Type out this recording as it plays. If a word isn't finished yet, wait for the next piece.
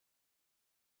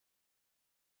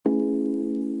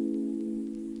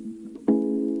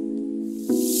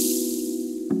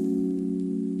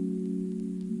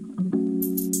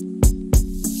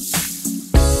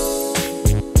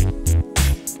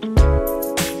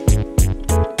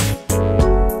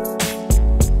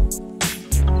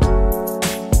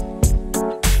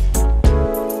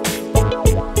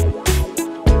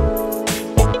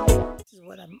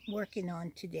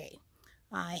on today.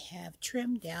 I have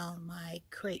trimmed down my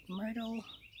crepe myrtle,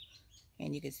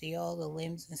 and you can see all the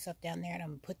limbs and stuff down there, and I'm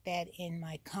going to put that in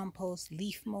my compost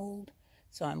leaf mold.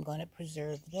 So I'm going to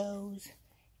preserve those.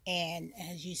 And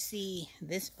as you see,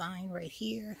 this vine right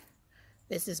here,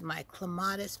 this is my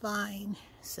clematis vine.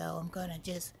 So I'm going to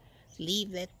just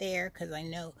leave that there, because I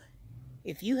know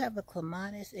if you have a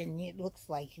clematis and it looks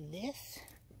like this,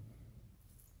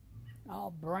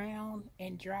 all brown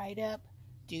and dried up,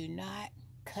 do not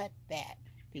cut that,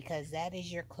 because that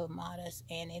is your clematis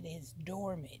and it is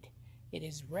dormant. It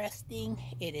is resting,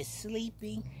 it is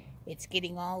sleeping, it's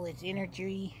getting all its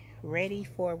energy ready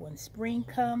for when spring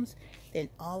comes. Then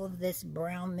all of this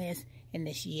brownness and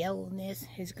this yellowness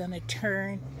is going to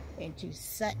turn into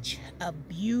such a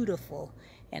beautiful,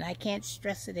 and I can't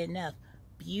stress it enough,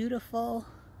 beautiful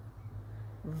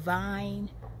vine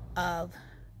of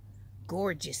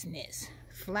gorgeousness.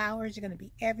 Flowers are going to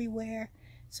be everywhere,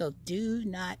 so do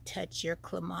not touch your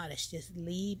clematis. Just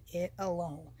leave it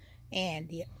alone. And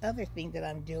the other thing that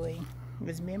I'm doing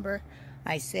was, remember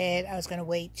I said I was going to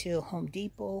wait till Home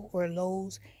Depot or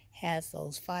Lowe's has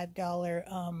those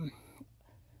 $5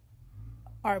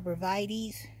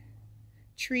 arborvitaes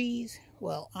trees.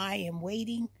 Well, I am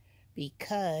waiting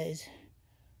because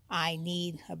I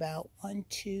need about 1,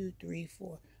 2, 3,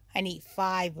 4. I need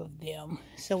 5 of them.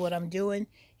 So what I'm doing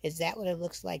is that what it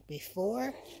looks like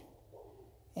before,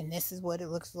 and this is what it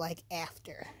looks like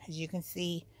after. As you can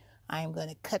see, I'm going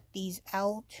to cut these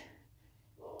out,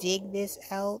 dig this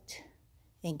out,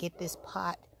 and get this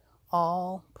pot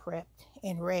all prepped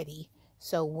and ready.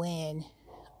 So when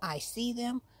I see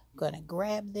them, I'm going to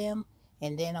grab them,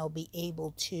 and then I'll be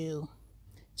able to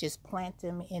just plant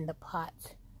them in the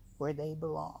pots where they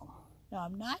belong. Now,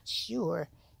 I'm not sure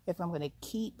if I'm going to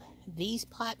keep these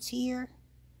pots here,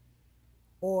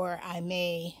 or I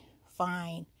may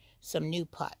find some new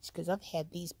pots, because I've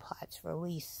had these pots for at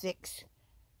least 6,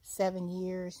 7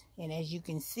 years. And as you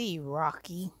can see,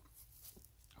 Rocky,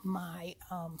 my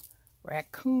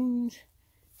raccoons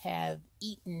have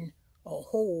eaten a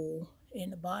hole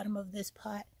in the bottom of this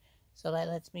pot. So that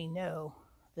lets me know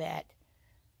that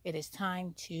it is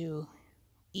time to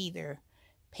either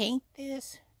paint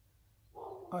this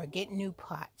or get new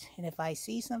pots. And if I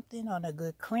see something on a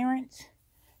good clearance,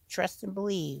 trust and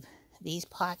believe, these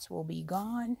pots will be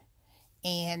gone,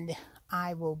 and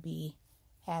I will be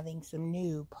having some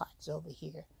new pots over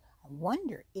here. I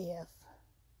wonder if,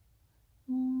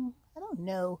 I don't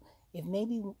know, if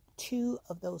maybe 2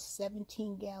 of those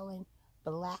 17-gallon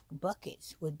black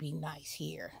buckets would be nice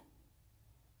here.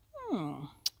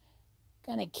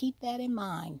 Gonna keep that in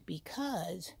mind,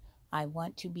 because I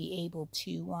want to be able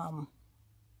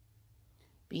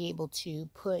to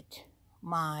put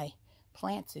my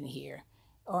plants in here.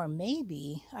 Or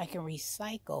maybe I can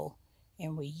recycle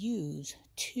and reuse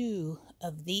 2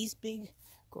 of these big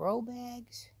grow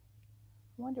bags.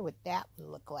 I wonder what that would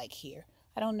look like here.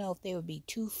 I don't know if they would be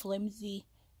too flimsy,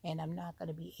 and I'm not going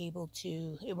to be able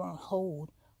to, it won't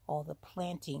hold all the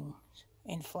plantings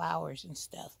and flowers and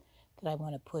stuff that I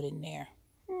want to put in there.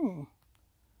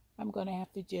 I'm going to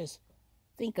have to just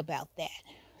think about that.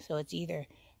 So it's either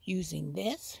using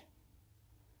this,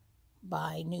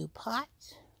 buy new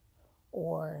pots,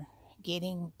 or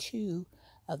getting 2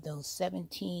 of those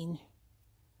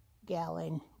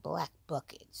 17-gallon black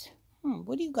buckets.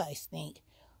 What do you guys think?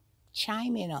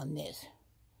 Chime in on this.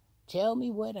 Tell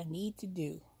me what I need to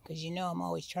do, because you know I'm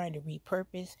always trying to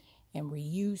repurpose and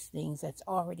reuse things that's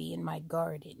already in my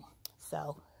garden.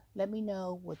 So let me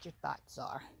know what your thoughts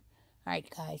are.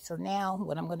 Alright guys, so now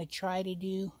what I'm going to try to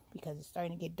do, because it's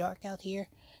starting to get dark out here,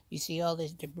 you see all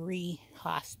this debris,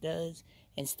 hostas,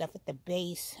 and stuff at the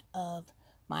base of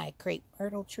my crepe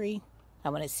myrtle tree. I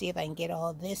want to see if I can get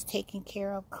all this taken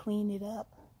care of, clean it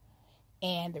up.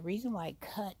 And the reason why I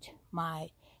cut my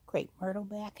crepe myrtle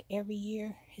back every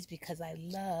year is because I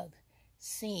love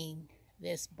seeing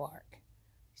this bark.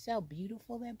 See how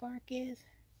beautiful that bark is?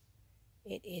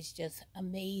 It is just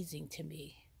amazing to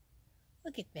me.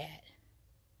 Look at that.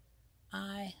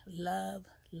 I love,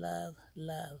 love,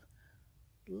 love,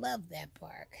 love that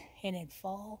bark. And in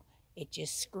fall, it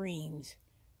just screams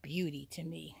beauty to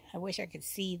me. I wish I could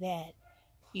see that,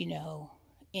 you know,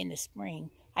 in the spring.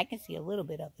 I can see a little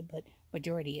bit of it, but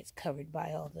majority it's covered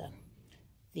by all the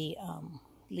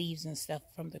leaves and stuff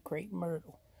from the crepe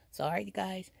myrtle. So, all right,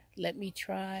 guys, let me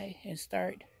try and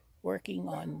start working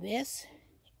on this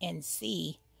and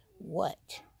see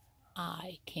what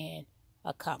I can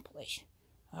accomplish.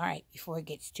 All right, before it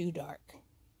gets too dark.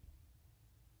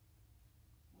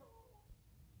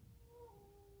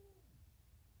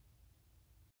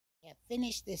 I have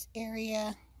finished this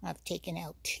area. I've taken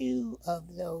out 2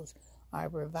 of those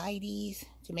arborvitaes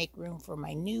to make room for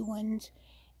my new ones.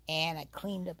 And I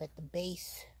cleaned up at the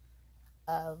base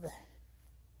of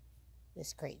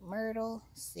this crepe myrtle.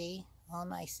 See, all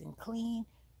nice and clean.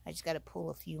 I just got to pull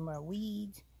a few more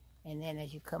weeds. And then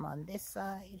as you come on this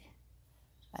side,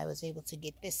 I was able to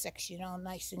get this section all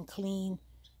nice and clean.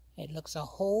 It looks a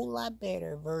whole lot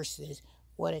better versus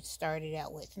what it started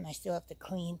out with. And I still have to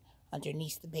clean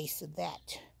underneath the base of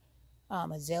that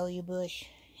azalea bush.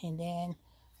 And then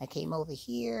I came over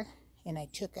here and I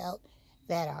took out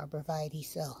that arborvitae.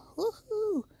 So,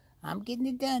 woohoo! I'm getting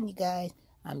it done, you guys.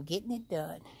 I'm getting it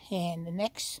done. And the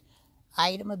next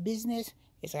item of business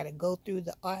is I gotta go through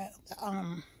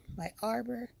my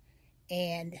arbor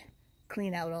and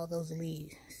clean out all those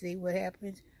leaves. See what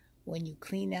happens when you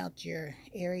clean out your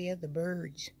area? The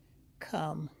birds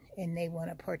come and they want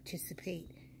to participate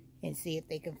and see if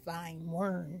they can find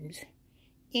worms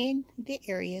in the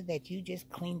area that you just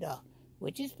cleaned up,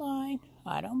 which is fine.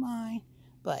 I don't mind.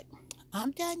 But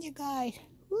I'm done, you guys.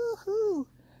 Woohoo!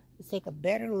 Let's take a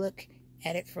better look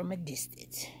at it from a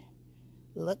distance.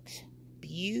 Looks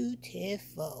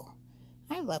beautiful.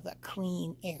 I love a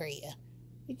clean area.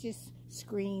 It just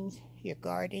screams your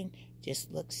garden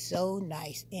just looks so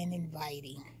nice and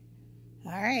inviting.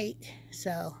 All right,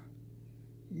 so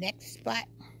next spot,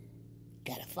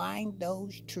 gotta find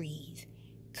those trees,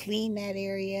 clean that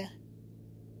area,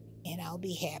 and I'll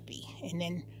be happy. And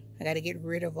then I gotta get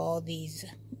rid of all these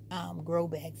grow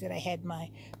bags that I had my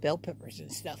bell peppers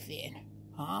and stuff in.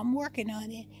 I'm working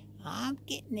on it. I'm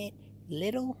getting it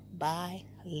little by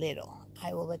little.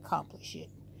 I will accomplish it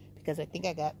because I think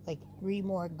I got like 3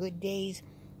 more good days,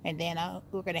 and then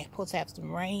we're gonna supposed to have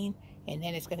some rain, and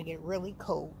then it's gonna get really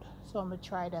cold. So I'm gonna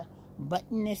try to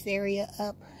button this area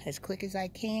up as quick as I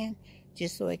can,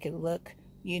 just so it can look,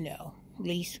 you know, at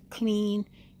least clean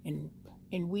and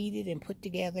weeded and put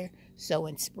together. So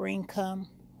when spring comes,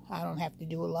 I don't have to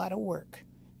do a lot of work.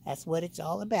 That's what it's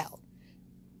all about.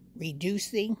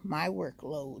 Reducing my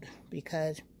workload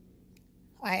because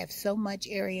I have so much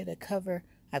area to cover.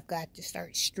 I've got to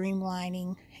start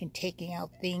streamlining and taking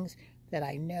out things that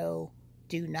I know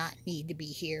do not need to be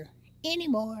here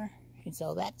anymore. And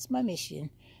so that's my mission.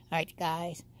 All right,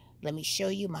 guys, let me show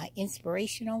you my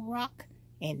inspirational rock,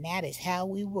 and that is how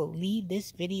we will leave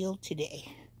this video today.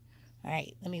 All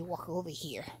right, let me walk over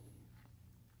here.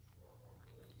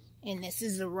 And this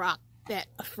is a rock that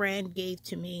a friend gave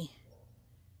to me.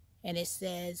 And it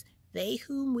says, "They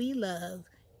whom we love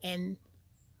and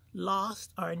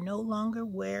lost are no longer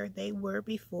where they were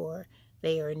before.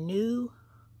 They are new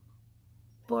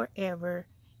forever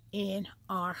in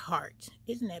our hearts."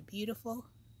 Isn't that beautiful?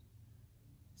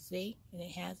 See? And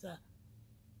it has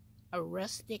a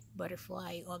rustic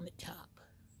butterfly on the top.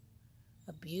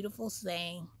 A beautiful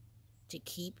saying to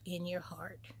keep in your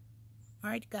heart. All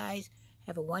right, guys.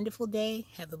 Have a wonderful day.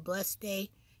 Have a blessed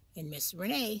day. And Miss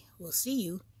Renee will see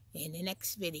you in the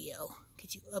next video.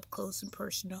 Get you up close and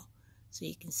personal so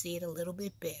you can see it a little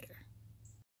bit better.